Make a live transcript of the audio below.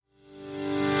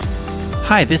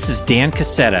Hi, this is Dan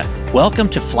Cassetta. Welcome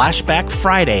to Flashback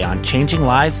Friday on Changing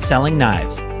Lives Selling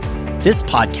Knives. This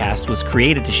podcast was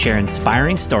created to share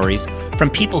inspiring stories from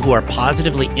people who are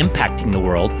positively impacting the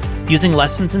world using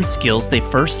lessons and skills they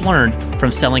first learned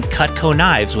from selling Cutco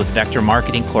knives with Vector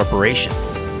Marketing Corporation.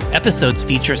 Episodes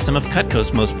feature some of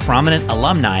Cutco's most prominent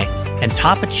alumni and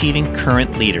top-achieving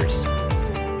current leaders.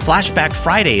 Flashback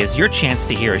Friday is your chance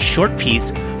to hear a short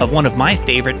piece of one of my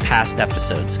favorite past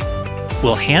episodes.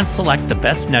 We'll hand-select the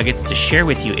best nuggets to share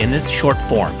with you in this short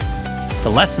form. The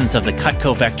lessons of the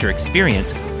Cutco Vector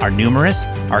experience are numerous,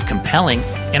 are compelling,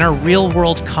 and are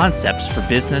real-world concepts for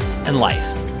business and life.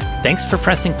 Thanks for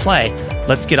pressing play.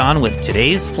 Let's get on with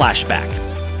today's Flashback.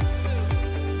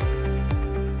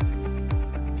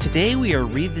 Today we are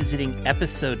revisiting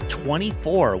episode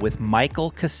 24 with Michael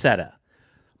Cassetta.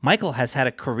 Michael has had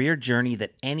a career journey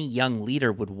that any young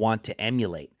leader would want to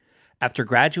emulate. After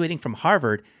graduating from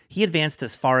Harvard, he advanced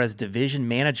as far as division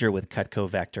manager with Cutco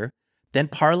Vector, then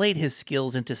parlayed his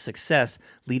skills into success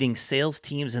leading sales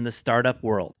teams in the startup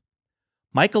world.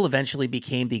 Michael eventually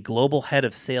became the global head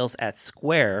of sales at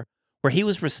Square, where he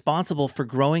was responsible for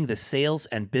growing the sales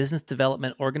and business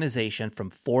development organization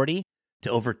from 40 to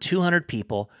over 200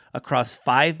 people across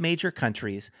 5 major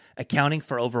countries, accounting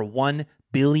for over $1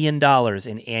 billion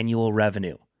in annual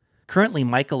revenue. Currently,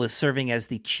 Michael is serving as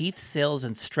the Chief Sales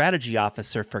and Strategy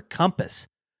Officer for Compass,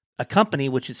 a company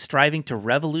which is striving to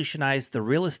revolutionize the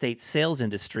real estate sales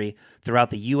industry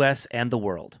throughout the U.S. and the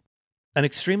world. An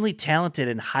extremely talented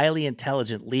and highly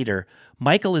intelligent leader,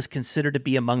 Michael is considered to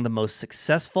be among the most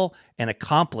successful and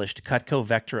accomplished Cutco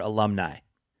Vector alumni.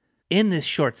 In this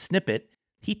short snippet,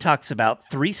 he talks about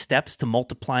 3 steps to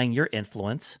multiplying your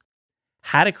influence,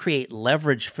 how to create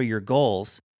leverage for your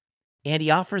goals, and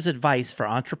he offers advice for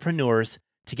entrepreneurs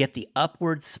to get the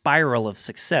upward spiral of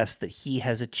success that he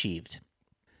has achieved.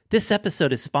 This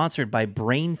episode is sponsored by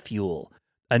Brain Fuel,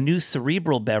 a new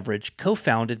cerebral beverage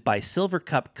co-founded by Silver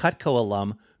Cup Cutco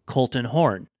alum Colton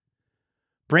Horn.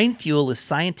 Brain Fuel is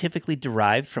scientifically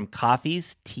derived from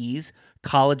coffees, teas,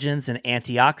 collagens, and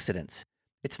antioxidants.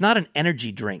 It's not an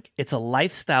energy drink. It's a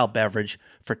lifestyle beverage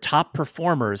for top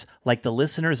performers like the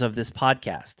listeners of this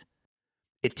podcast.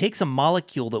 It takes a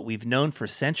molecule that we've known for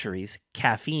centuries,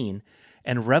 caffeine,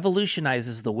 and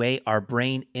revolutionizes the way our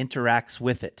brain interacts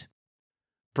with it.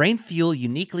 Brain Fuel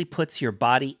uniquely puts your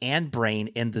body and brain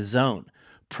in the zone,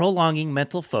 prolonging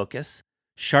mental focus,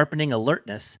 sharpening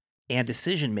alertness and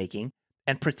decision-making,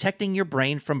 and protecting your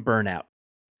brain from burnout.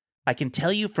 I can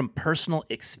tell you from personal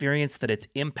experience that its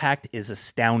impact is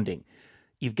astounding.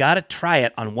 You've got to try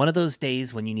it on one of those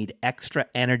days when you need extra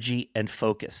energy and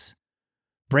focus.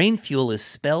 Brain Fuel is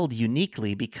spelled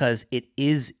uniquely because it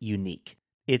is unique.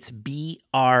 It's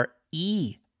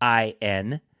BREINFUEL.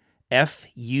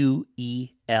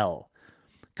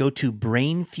 Go to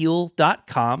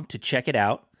brainfuel.com to check it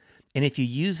out. And if you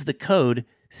use the code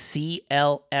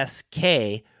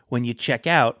CLSK when you check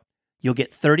out, you'll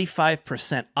get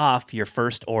 35% off your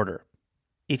first order.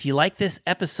 If you like this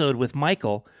episode with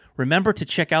Michael, remember to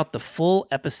check out the full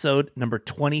episode number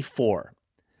 24.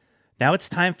 Now it's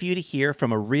time for you to hear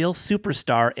from a real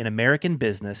superstar in American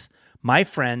business, my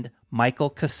friend Michael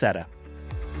Cassetta.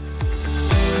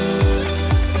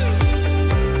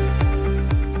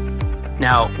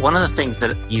 Now, one of the things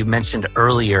that you mentioned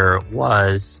earlier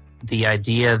was the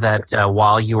idea that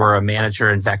while you were a manager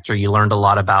in Vector, you learned a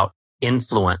lot about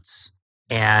influence.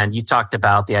 And you talked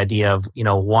about the idea of,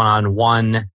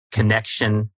 one-on-one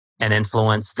connection and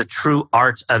influence. The true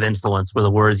art of influence were the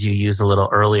words you used a little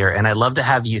earlier. And I'd love to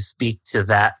have you speak to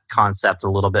that concept a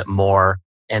little bit more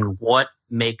and what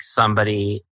makes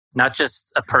somebody, not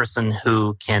just a person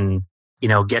who can,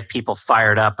 get people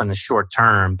fired up in the short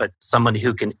term, but somebody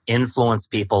who can influence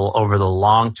people over the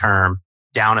long term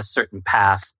down a certain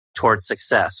path towards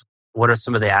success. What are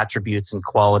some of the attributes and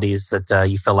qualities that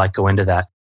you feel like go into that?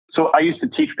 So I used to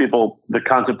teach people the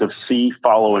concept of see,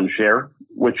 follow, and share,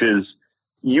 which is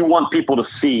you want people to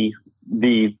see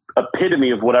the epitome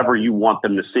of whatever you want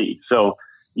them to see. So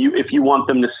if you want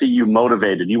them to see you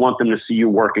motivated, you want them to see you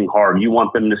working hard, you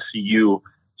want them to see you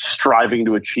striving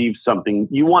to achieve something,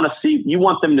 you want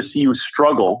them to see you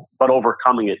struggle, but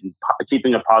overcoming it and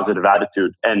keeping a positive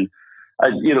attitude. And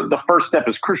the first step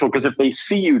is crucial because if they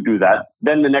see you do that,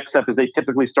 then the next step is they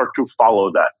typically start to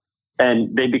follow that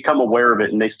and they become aware of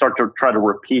it and they start to try to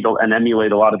repeat and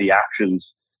emulate a lot of the actions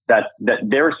that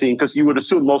they're seeing, because you would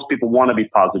assume most people want to be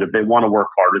positive. They want to work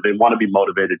harder. They want to be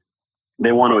motivated.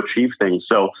 They want to achieve things.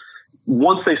 So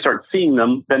once they start seeing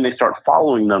them, then they start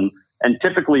following them. And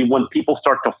typically when people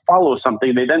start to follow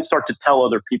something, they then start to tell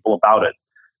other people about it.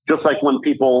 Just like when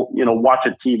people, watch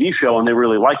a TV show and they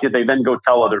really like it, they then go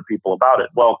tell other people about it.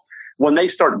 Well, when they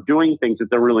start doing things that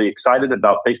they're really excited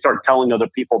about, they start telling other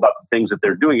people about the things that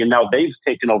they're doing. And now they've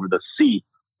taken over the C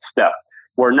step,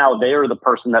 where now they are the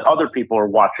person that other people are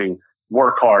watching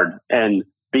work hard and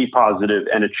be positive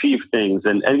and achieve things.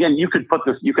 And again, you can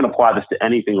apply this to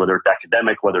anything, whether it's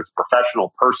academic, whether it's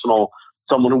professional, personal,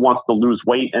 someone who wants to lose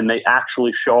weight and they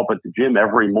actually show up at the gym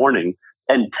every morning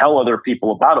and tell other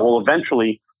people about it. Well,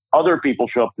 eventually other people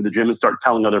show up to the gym and start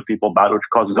telling other people about it, which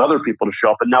causes other people to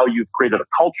show up. And now you've created a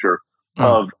culture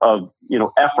of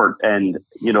effort and,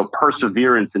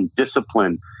 perseverance and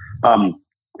discipline,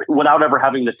 without ever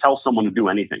having to tell someone to do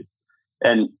anything.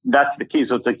 And that's the key.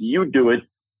 So it's like you do it,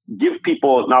 give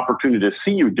people an opportunity to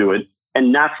see you do it,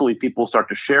 and naturally people start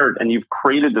to share it. And you've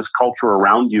created this culture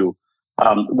around you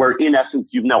where in essence,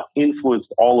 you've now influenced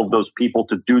all of those people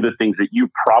to do the things that you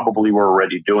probably were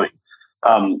already doing.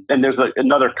 And there's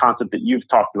another concept that you've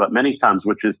talked about many times,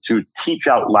 which is to teach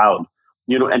out loud,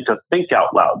 and to think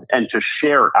out loud and to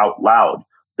share out loud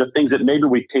the things that maybe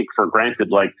we take for granted.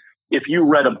 Like if you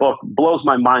read a book, blows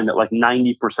my mind that like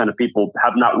 90% of people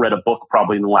have not read a book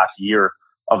probably in the last year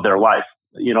of their life.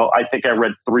 I think I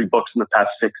read 3 books in the past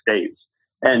 6 days.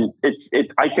 And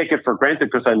I take it for granted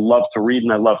because I love to read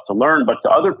and I love to learn. But to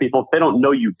other people, if they don't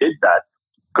know you did that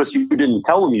because you didn't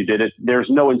tell them you did it, there's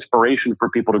no inspiration for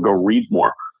people to go read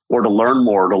more or to learn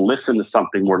more, or to listen to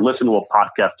something more, listen to a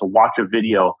podcast, to watch a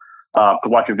video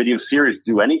series,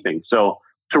 do anything. So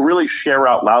to really share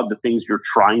out loud the things you're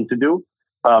trying to do.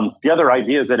 The other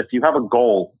idea is that if you have a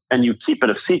goal and you keep it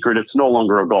a secret, it's no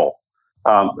longer a goal.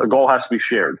 A goal has to be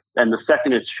shared. And the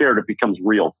second it's shared, it becomes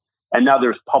real. And now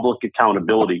there's public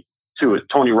accountability to it.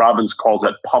 Tony Robbins calls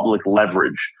that public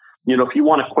leverage. If you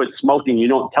want to quit smoking, you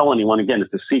don't tell anyone. Again,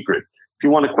 it's a secret. If you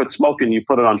want to quit smoking, you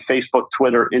put it on Facebook,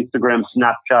 Twitter, Instagram,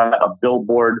 Snapchat, a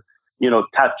billboard,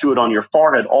 tattoo it on your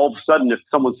forehead. All of a sudden, if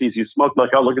someone sees you smoke, like,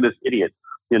 oh, look at this idiot.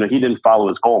 He didn't follow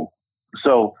his goal.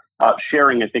 So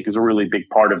sharing, I think, is a really big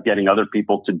part of getting other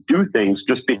people to do things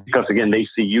just because, again, they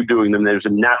see you doing them. There's a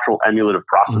natural emulative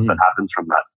process that happens from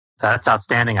that. That's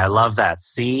outstanding. I love that.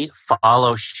 See,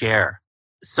 follow, share.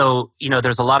 So,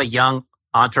 there's a lot of young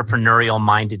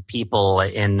entrepreneurial-minded people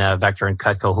in Vector and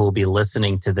Cutco who will be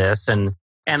listening to this, and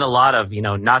a lot of,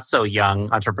 not so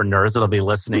young entrepreneurs that'll be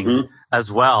listening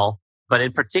as well. But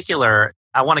in particular,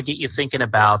 I want to get you thinking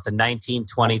about the 19,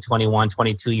 20, 21,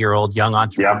 22-year-old young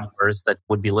entrepreneurs that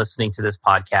would be listening to this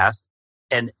podcast.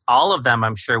 And all of them,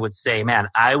 I'm sure, would say, man,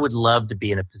 I would love to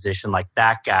be in a position like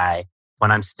that guy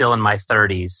when I'm still in my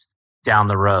 30s down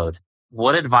the road.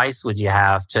 What advice would you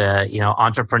have to,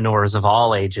 entrepreneurs of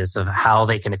all ages of how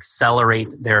they can accelerate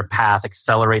their path,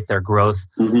 accelerate their growth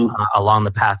along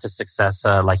the path to success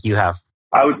like you have?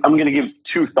 I'm going to give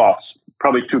 2 thoughts,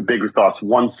 probably 2 bigger thoughts.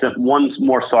 One's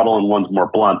more subtle and one's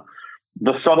more blunt.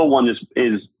 The subtle one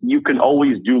is you can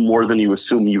always do more than you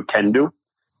assume you can do.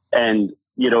 And,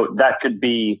 that could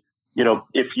be,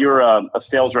 if you're a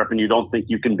sales rep and you don't think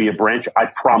you can be a branch, I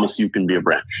promise you can be a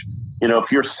branch.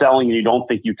 If you're selling and you don't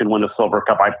think you can win a silver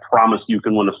cup, I promise you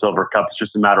can win a silver cup. It's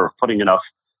just a matter of putting enough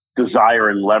desire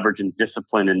and leverage and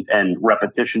discipline and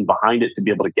repetition behind it to be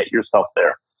able to get yourself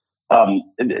there.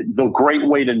 The great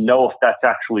way to know if that's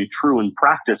actually true in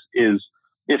practice is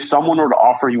if someone were to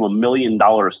offer you $1 million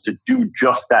to do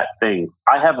just that thing,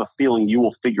 I have a feeling you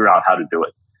will figure out how to do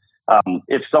it.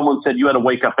 If someone said you had to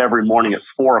wake up every morning at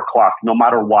 4:00, no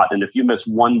matter what, and if you miss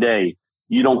one day,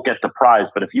 you don't get the prize.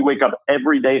 But if you wake up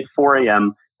every day at 4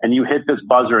 a.m. and you hit this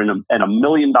buzzer and $1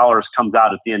 million comes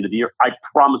out at the end of the year, I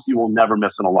promise you will never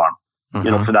miss an alarm,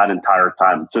 for that entire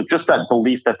time. So just that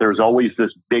belief that there's always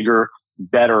this bigger,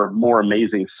 better, more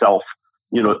amazing self,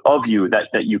 of you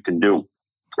that you can do.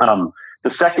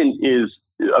 The second is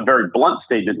a very blunt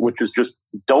statement, which is just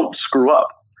don't screw up.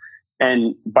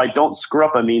 And by don't screw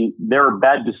up, I mean, there are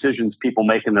bad decisions people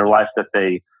make in their life that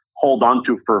they hold on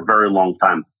to for a very long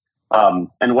time.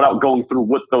 And without going through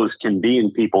what those can be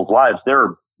in people's lives, there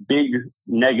are big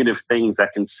negative things that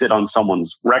can sit on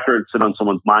someone's record, sit on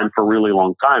someone's mind for a really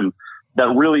long time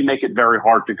that really make it very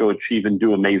hard to go achieve and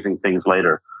do amazing things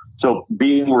later. So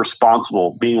being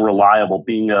responsible, being reliable,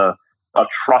 being a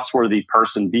trustworthy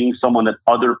person, being someone that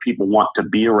other people want to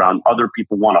be around, other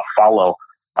people want to follow,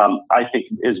 I think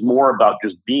is more about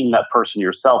just being that person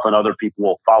yourself, and other people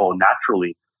will follow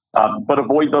naturally. But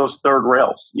avoid those third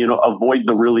rails, avoid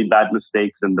the really bad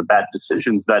mistakes and the bad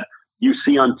decisions that you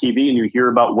see on TV and you hear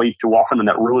about way too often and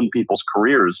that ruin people's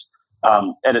careers.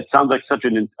 And it sounds like such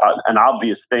an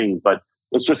obvious thing, but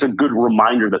it's just a good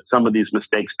reminder that some of these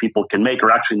mistakes people can make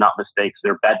are actually not mistakes.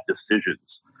 They're bad decisions.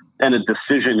 And a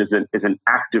decision is an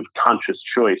active, conscious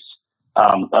choice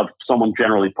of someone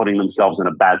generally putting themselves in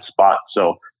a bad spot.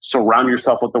 So surround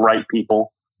yourself with the right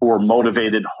people who are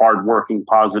motivated, hardworking,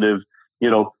 positive.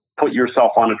 Put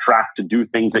yourself on a track to do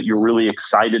things that you're really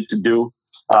excited to do,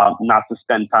 not to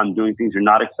spend time doing things you're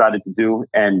not excited to do,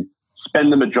 and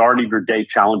spend the majority of your day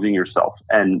challenging yourself.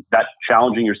 And that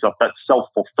challenging yourself, that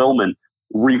self-fulfillment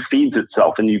refeeds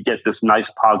itself, and you get this nice,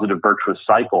 positive, virtuous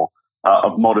cycle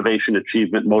of motivation,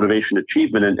 achievement,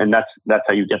 and that's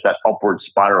how you get that upward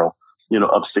spiral,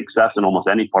 of success in almost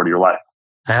any part of your life.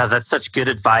 Yeah, that's such good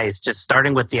advice. Just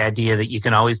starting with the idea that you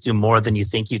can always do more than you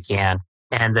think you can.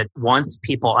 And that once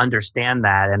people understand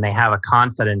that and they have a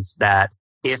confidence that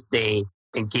if they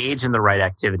engage in the right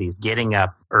activities, getting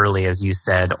up early, as you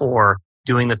said, or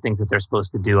doing the things that they're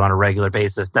supposed to do on a regular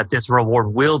basis, that this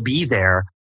reward will be there.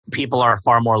 People are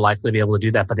far more likely to be able to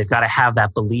do that, but they've got to have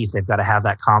that belief. They've got to have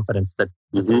that confidence that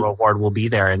the reward will be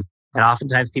there. And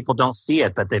oftentimes people don't see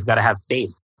it, but they've got to have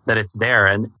faith that it's there.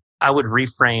 And I would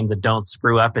reframe the don't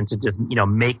screw up into just,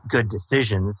 make good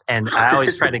decisions. And I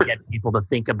always try to get people to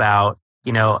think about,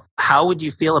 how would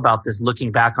you feel about this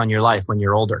looking back on your life when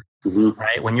you're older,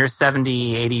 right? When you're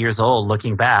 70, 80 years old,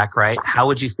 looking back, right? How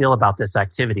would you feel about this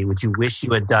activity? Would you wish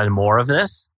you had done more of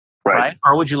this? Right?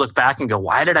 Or would you look back and go,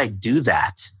 why did I do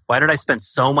that? Why did I spend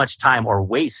so much time or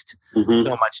waste so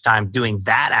much time doing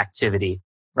that activity,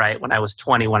 right? When I was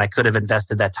 20, when I could have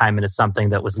invested that time into something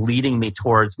that was leading me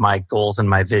towards my goals and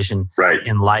my vision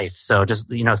in life. So just,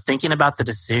 thinking about the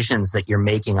decisions that you're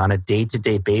making on a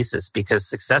day-to-day basis, because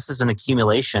success is an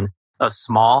accumulation of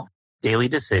small daily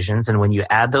decisions. And when you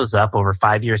add those up over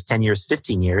 5 years, 10 years,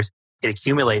 15 years, it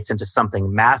accumulates into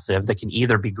something massive that can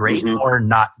either be great or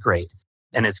not great.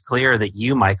 And it's clear that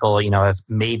you, Michael, have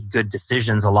made good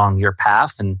decisions along your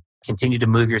path and continue to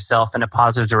move yourself in a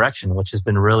positive direction, which has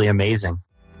been really amazing.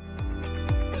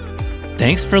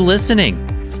 Thanks for listening.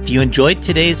 If you enjoyed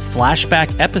today's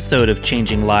flashback episode of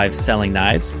Changing Lives Selling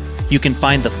Knives, you can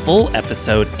find the full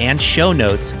episode and show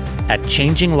notes at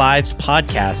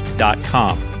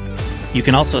changinglivespodcast.com. You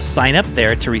can also sign up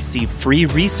there to receive free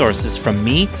resources from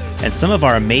me and some of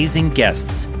our amazing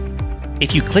guests.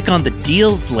 If you click on the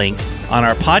deals link on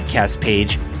our podcast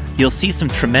page, you'll see some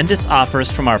tremendous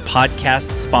offers from our podcast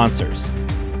sponsors.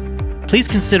 Please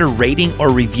consider rating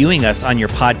or reviewing us on your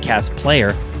podcast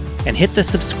player and hit the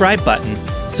subscribe button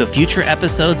so future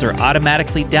episodes are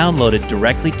automatically downloaded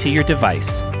directly to your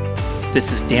device.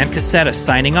 This is Dan Cassetta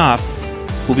signing off.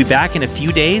 We'll be back in a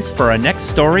few days for our next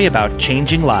story about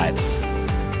changing lives.